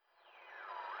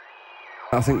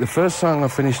I think the first song I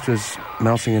finished was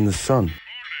Melting in the Sun.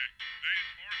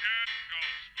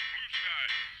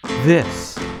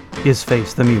 This is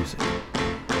Face the Music,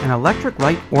 an Electric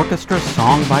Light Orchestra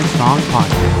song-by-song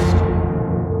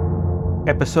podcast.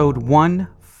 Episode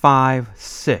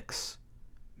 156,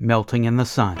 Melting in the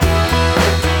Sun.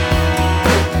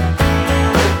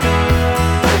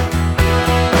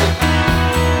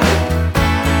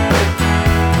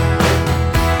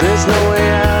 There's no way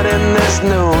out and there's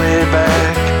no way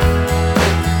back.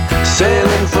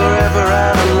 Sailing forever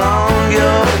out along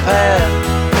your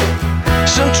path.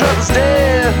 Some troubles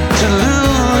dare to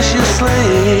lose your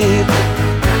sleep.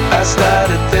 I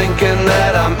started thinking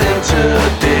that I'm in too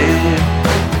deep.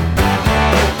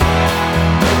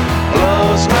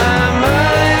 Blows my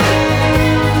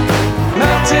mind.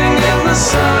 Melting in the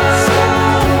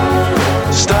sun.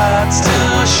 Starts to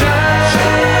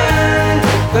shine.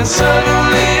 Then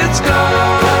suddenly it's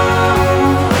gone.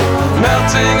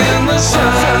 Melting in the sun.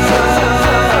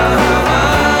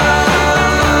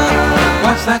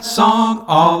 What's that song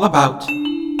all about?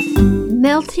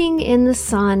 Melting in the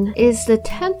Sun is the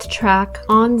 10th track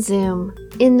on Zoom.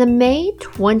 In the May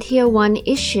 2001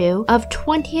 issue of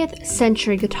 20th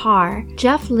Century Guitar,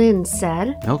 Jeff Lynne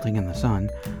said, Melting in the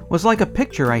Sun was like a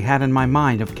picture I had in my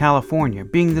mind of California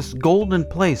being this golden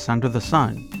place under the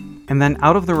sun. And then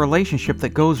out of the relationship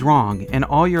that goes wrong, and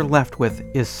all you're left with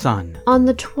is sun. On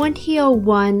the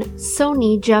 2001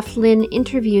 Sony Jeff Lynne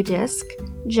interview disc,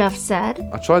 Jeff said,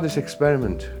 I tried this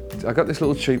experiment. I got this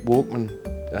little cheap Walkman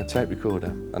tape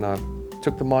recorder, and I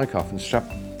took the mic off and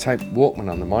strapped tape Walkman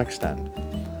on the mic stand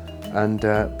and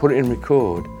put it in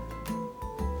record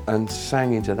and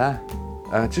sang into that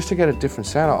just to get a different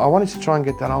sound. I wanted to try and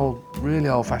get that really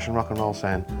old-fashioned rock and roll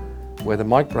sound where the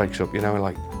mic breaks up,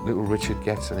 like Little Richard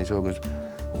gets, and he all goes,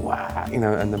 wow,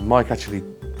 and the mic actually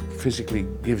physically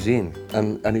gives in,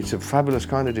 and it's a fabulous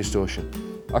kind of distortion.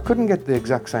 I couldn't get the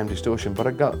exact same distortion, but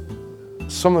I got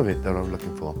some of it that I was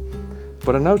looking for.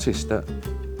 But I noticed that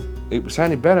it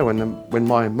sounded better when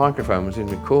my microphone was in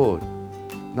record,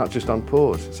 not just on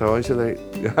pause. So I had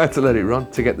to let it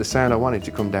run to get the sound I wanted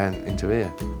to come down into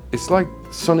here. It's like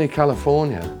sunny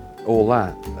California, all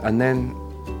that, and then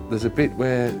there's a bit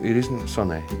where it isn't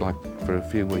sunny, like for a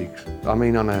few weeks. I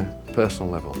mean on a personal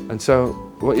level. And so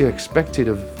what you expected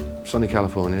of sunny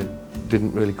California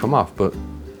didn't really come off, but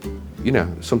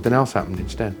something else happened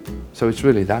instead. So it's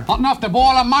really that. Cutting off the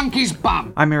ball of monkey's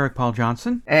bum. I'm Eric Paul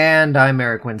Johnson. And I'm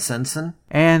Eric Winsenson.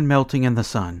 And Melting in the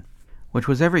Sun, which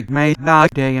was every May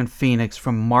day in Phoenix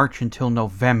from March until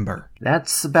November.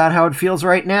 That's about how it feels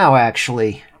right now,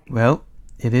 actually. Well,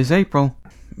 it is April.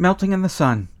 Melting in the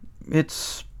Sun.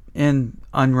 It's an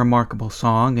unremarkable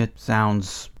song. It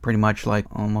sounds pretty much like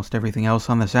almost everything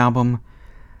else on this album.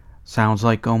 Sounds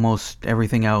like almost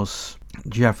everything else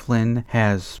Jeff Lynne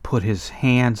has put his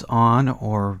hands on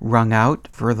or wrung out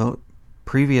for the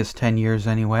previous 10 years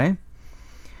anyway.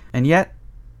 And yet,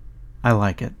 I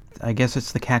like it. I guess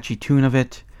it's the catchy tune of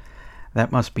it.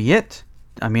 That must be it.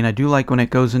 I mean, I do like when it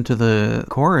goes into the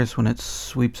chorus, when it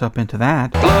sweeps up into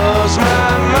that. Blows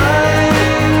my mind,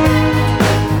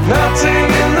 melting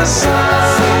in the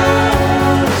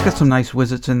sun. It's got some nice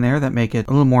whizzits in there that make it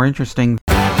a little more interesting.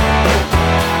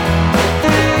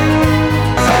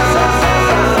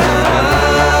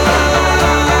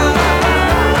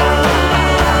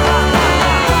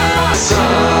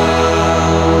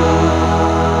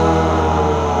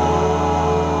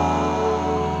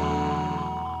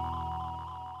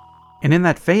 And in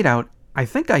that fade out, I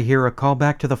think I hear a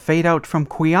callback to the fade out from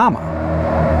Kuyama.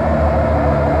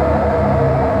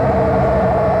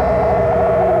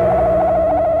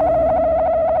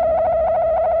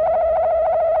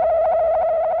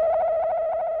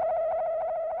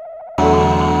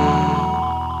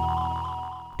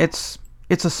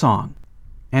 It's a song,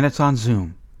 and it's on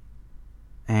Zoom.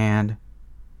 And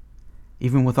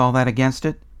even with all that against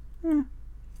it,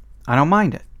 I don't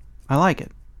mind it. I like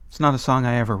it. It's not a song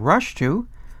I ever rush to,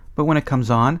 but when it comes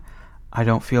on, I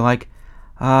don't feel like,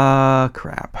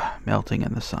 crap, Melting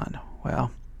in the Sun.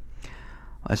 Well,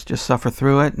 let's just suffer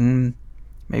through it, and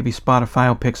maybe Spotify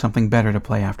will pick something better to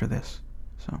play after this.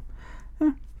 So,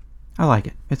 I like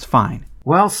it. It's fine.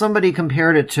 Well, somebody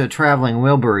compared it to Traveling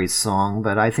Wilburys song,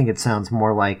 but I think it sounds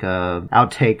more like a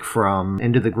outtake from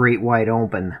Into the Great Wide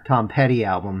Open, Tom Petty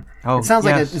album. Oh, it sounds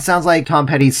yes. it sounds like Tom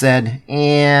Petty said,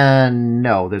 and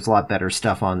no, there's a lot better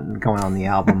stuff going on the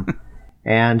album.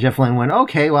 And Jeff Lynne went,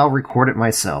 okay, well, I'll record it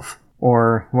myself.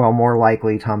 Or, well, more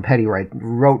likely, Tom Petty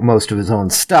wrote most of his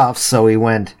own stuff, so he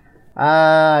went,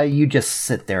 you just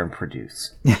sit there and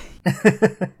produce.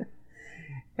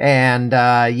 And,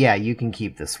 yeah, you can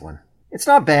keep this one. It's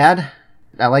not bad.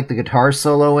 I like the guitar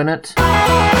solo in it.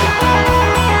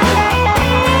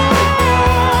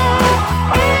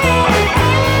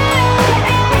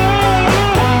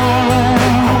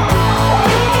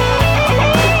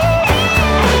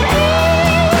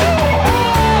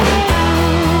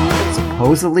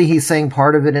 Supposedly he's saying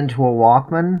part of it into a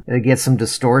Walkman. It gets some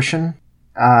distortion.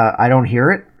 I don't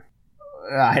hear it.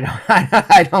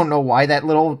 I don't know why that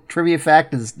little trivia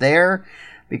fact is there,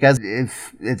 because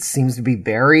if it seems to be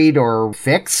buried or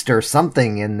fixed or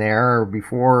something in there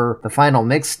before the final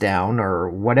mix down or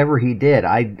whatever he did.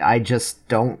 I just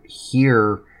don't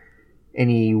hear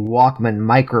any Walkman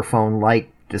microphone-like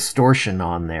distortion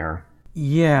on there.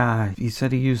 Yeah, he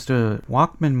said he used a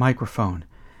Walkman microphone.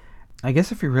 I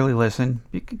guess if you really listen,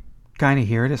 you can kind of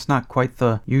hear it. It's not quite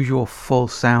the usual full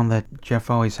sound that Jeff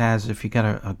always has if you got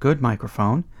a good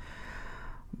microphone.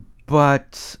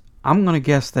 But I'm going to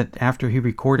guess that after he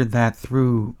recorded that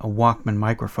through a Walkman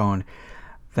microphone,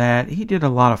 that he did a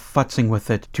lot of futzing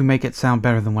with it to make it sound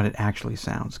better than what it actually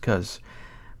sounds. Because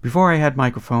before I had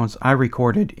microphones, I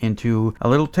recorded into a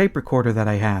little tape recorder that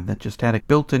I had that just had a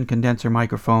built-in condenser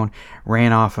microphone,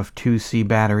 ran off of 2C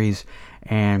batteries,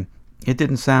 and it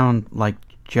didn't sound like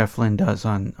Jeff Lynne does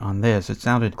on this. It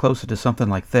sounded closer to something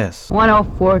like this.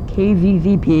 104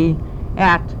 KZZP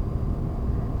at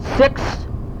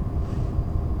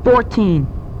 6:14.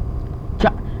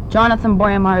 Jonathan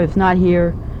Boyemar is not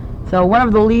here, so one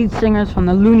of the lead singers from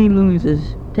the Looney Loons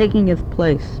is taking his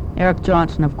place. Eric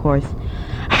Johnson, of course.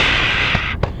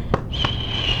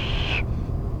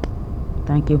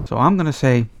 Thank you. So I'm going to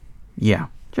say, yeah.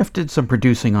 Jeff did some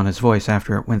producing on his voice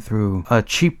after it went through a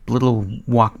cheap little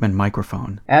Walkman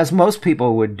microphone. As most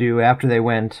people would do after they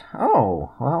went,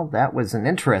 oh, well, that was an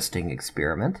interesting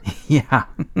experiment. Yeah.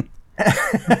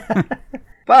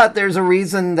 But there's a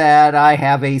reason that I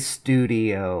have a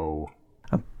studio.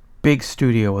 A big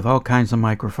studio with all kinds of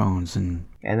microphones and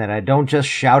that I don't just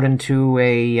shout into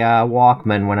a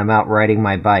Walkman when I'm out riding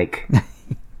my bike.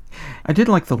 I did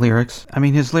like the lyrics. I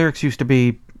mean, his lyrics used to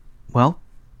be, well,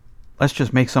 let's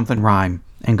just make something rhyme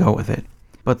and go with it.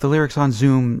 But the lyrics on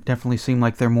Zoom definitely seem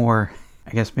like they're more,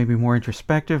 I guess maybe more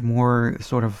introspective, more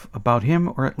sort of about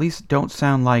him, or at least don't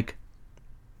sound like,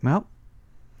 well,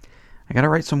 I gotta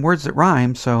write some words that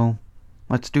rhyme, so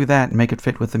let's do that and make it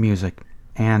fit with the music.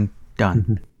 And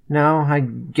done. No, I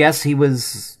guess he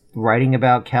was writing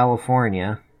about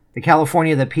California. The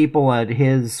California that people at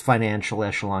his financial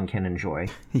echelon can enjoy.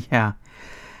 Yeah.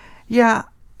 Yeah.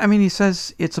 I mean, he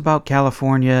says it's about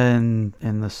California and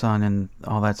the sun and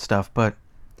all that stuff, but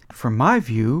from my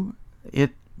view,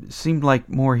 it seemed like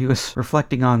more he was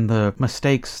reflecting on the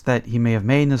mistakes that he may have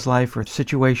made in his life or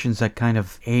situations that kind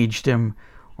of aged him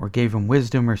or gave him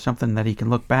wisdom or something that he can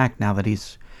look back now that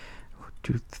he's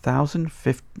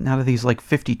 2050, now that he's like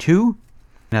 52,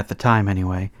 at the time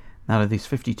anyway, now that he's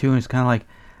 52, and it's kind of like,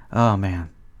 oh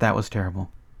man, that was terrible,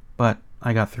 but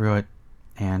I got through it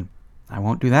and I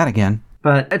won't do that again.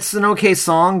 But it's an okay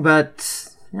song, but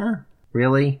yeah,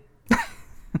 really?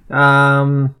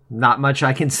 Not much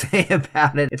I can say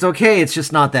about it. It's okay, it's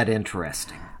just not that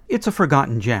interesting. It's a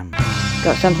forgotten gem.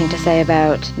 Got something to say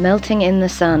about Melting in the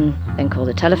Sun? Then call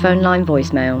the telephone line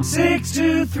voicemail.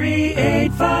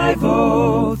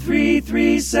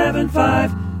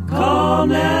 623-850-3375. Call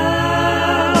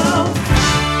now.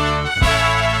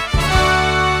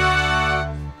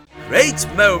 Great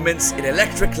moments in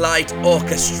Electric Light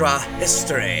Orchestra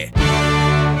history.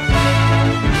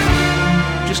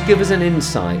 Just give us an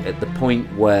insight at the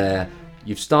point where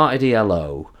you've started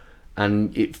ELO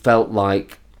and it felt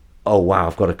like, oh wow,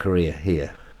 I've got a career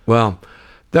here. Well,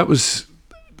 that was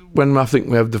when I think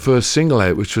we had the first single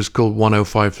out, which was called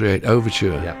 10538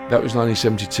 Overture. Yeah. That was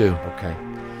 1972. Okay,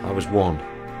 I was one.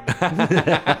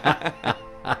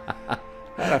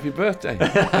 Happy birthday.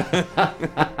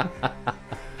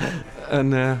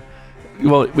 And,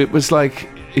 well, it was like,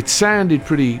 it sounded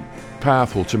pretty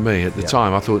powerful to me at the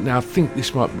time. I thought, now I think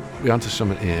this might be onto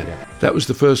something here. Yeah. That was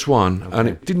the first one, and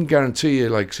it didn't guarantee you,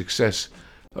 like, success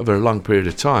over a long period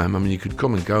of time. I mean, you could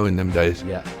come and go in them days.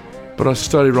 Yeah. But I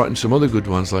started writing some other good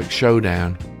ones, like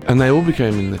Showdown, and they all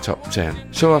became in the top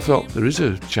 10. So I felt there is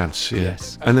a chance here.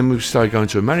 Yes. And then we started going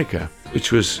to America,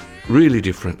 which was really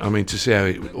different. I mean, to see how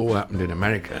it all happened in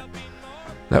America,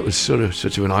 that was sort of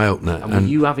such an eye-opener. And were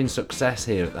you having success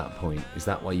here at that point? Is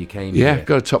that why you came here? Yeah,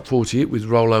 got a top 40 hit with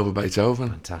Roll Over Beethoven.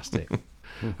 Fantastic.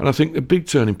 And I think the big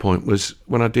turning point was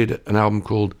when I did an album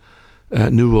called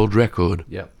New World Record,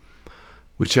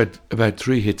 which had about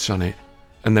 3 hits on it,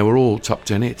 and they were all top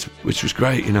 10 hits, which was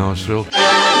great, you know, I was thrilled.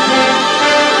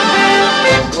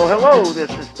 Well, hello, this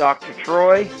is Dr.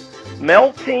 Troy.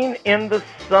 Melting in the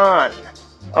Sun.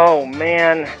 Oh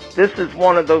man, this is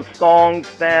one of those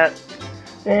songs that,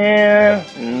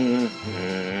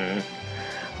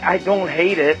 I don't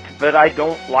hate it, but I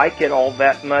don't like it all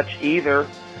that much either.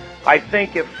 I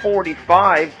think if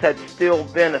 45s had still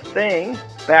been a thing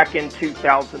back in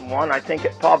 2001, I think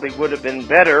it probably would have been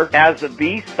better as a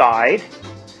B-side.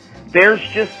 There's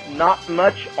just not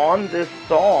much on this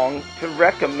song to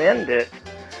recommend it.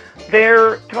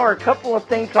 There are a couple of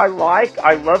things I like.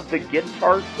 I love the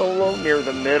guitar solo near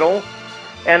the middle,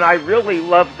 and I really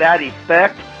love that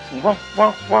effect,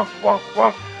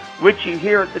 which you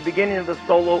hear at the beginning of the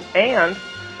solo and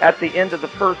at the end of the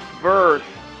first verse.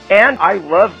 And I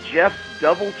love Jeff's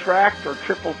double-tracked or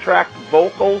triple-tracked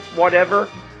vocals, whatever.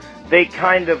 They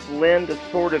kind of lend a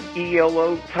sort of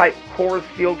ELO-type chorus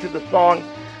feel to the song.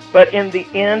 But in the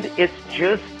end, it's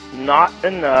just not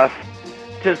enough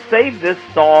to save this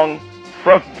song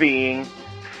from being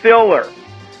filler.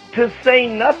 To say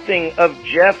nothing of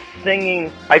Jeff singing,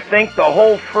 I think, the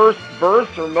whole first verse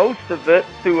or most of it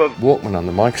through a Walkman on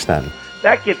the mic stand.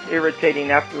 That gets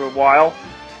irritating after a while,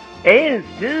 as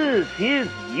does his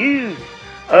use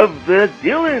of the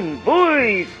Dylan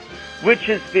voice, which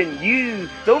has been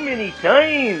used so many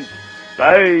times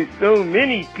by so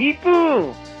many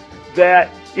people that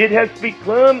it has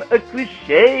become a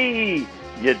cliche.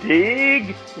 You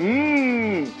dig?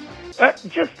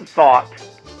 Just a thought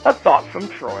from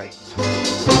Troy.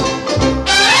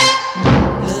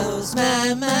 Blows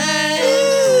my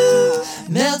mind,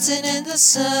 melting in the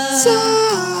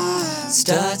sun,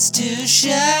 starts to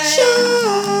shine,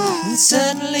 and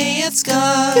suddenly it's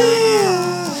gone,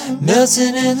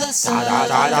 melting in the sun.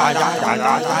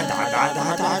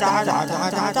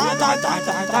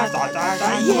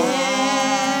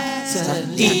 Yeah,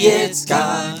 suddenly it's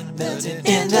gone, melting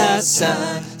in the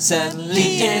sun.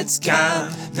 Suddenly it's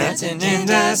gone, melting in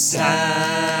the sun.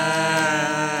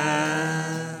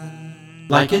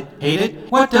 Like it, hate it,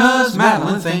 what does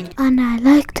Madeline think? And I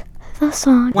liked the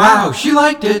song. Wow, she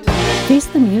liked it! Face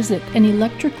the Music, an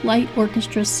Electric Light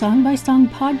Orchestra song-by-song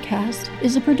podcast,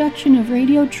 is a production of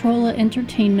Radio Trolla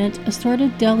Entertainment,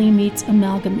 Assorted Deli Meats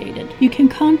Amalgamated. You can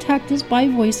contact us by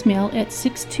voicemail at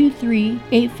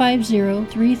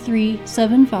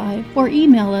 623-850-3375 or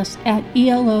email us at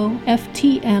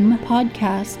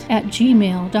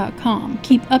eloftmpodcast@gmail.com.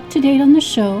 Keep up to date on the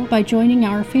show by joining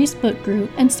our Facebook group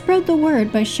and spread the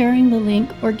word by sharing the link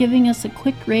or giving us a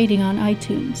quick rating on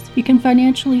iTunes. You can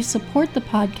financially support the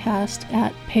podcast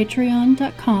at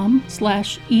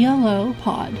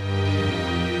patreon.com/ELOpod.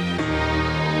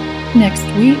 Next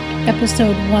week,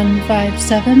 episode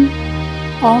 157,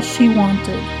 All She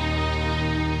Wanted.